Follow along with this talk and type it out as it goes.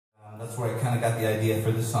that's where I kind of got the idea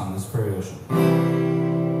for this song, this Prairie Ocean.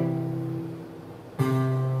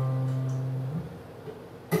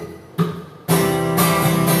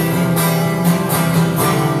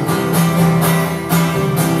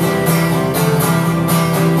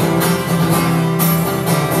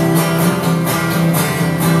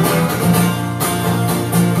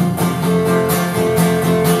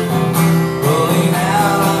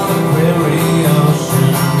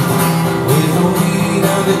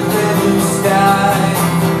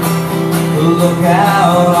 Look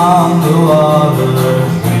out on the water,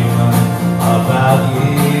 dreaming about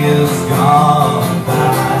years gone by.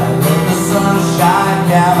 Let the sun shine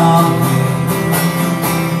down on me,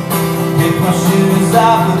 pick my shoes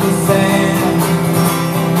off in the sand,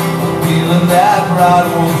 feeling that bright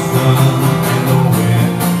warm sun in the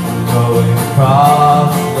wind blowing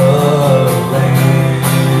across the land.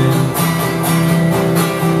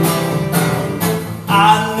 I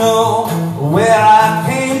know where I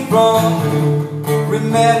came from,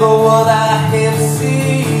 remember what I have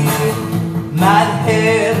seen. Might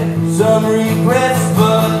have some regrets,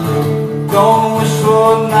 but don't wish for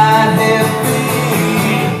what might have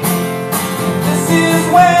been. This is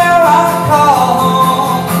where I call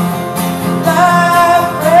home, the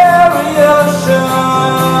Prairie Ocean.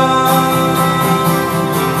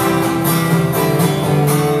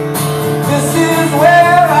 This is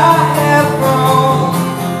where I have grown,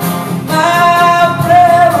 the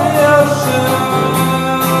Prairie Ocean.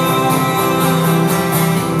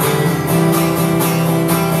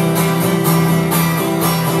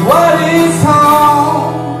 What is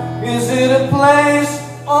home? Is it a place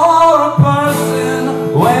or a person?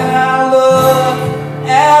 When I look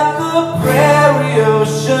at the Prairie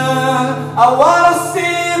Ocean, I want to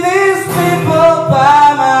see these people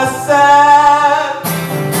by my side,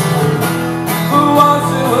 who once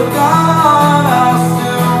were gone are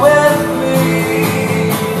still with me.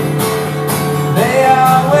 They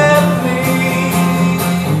are with me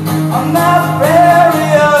on that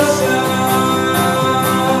Prairie Ocean.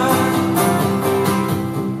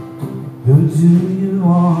 Who do you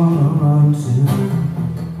wanna run to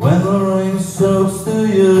when the rain soaks through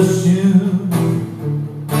your shoes?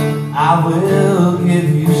 I will give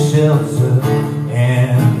you shelter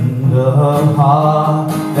and a heart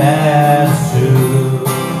that's true.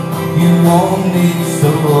 You won't need to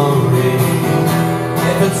worry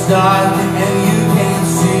if it's dark and you can't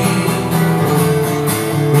see.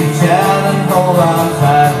 Reach out and hold on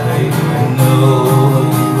tightly and know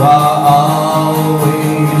you are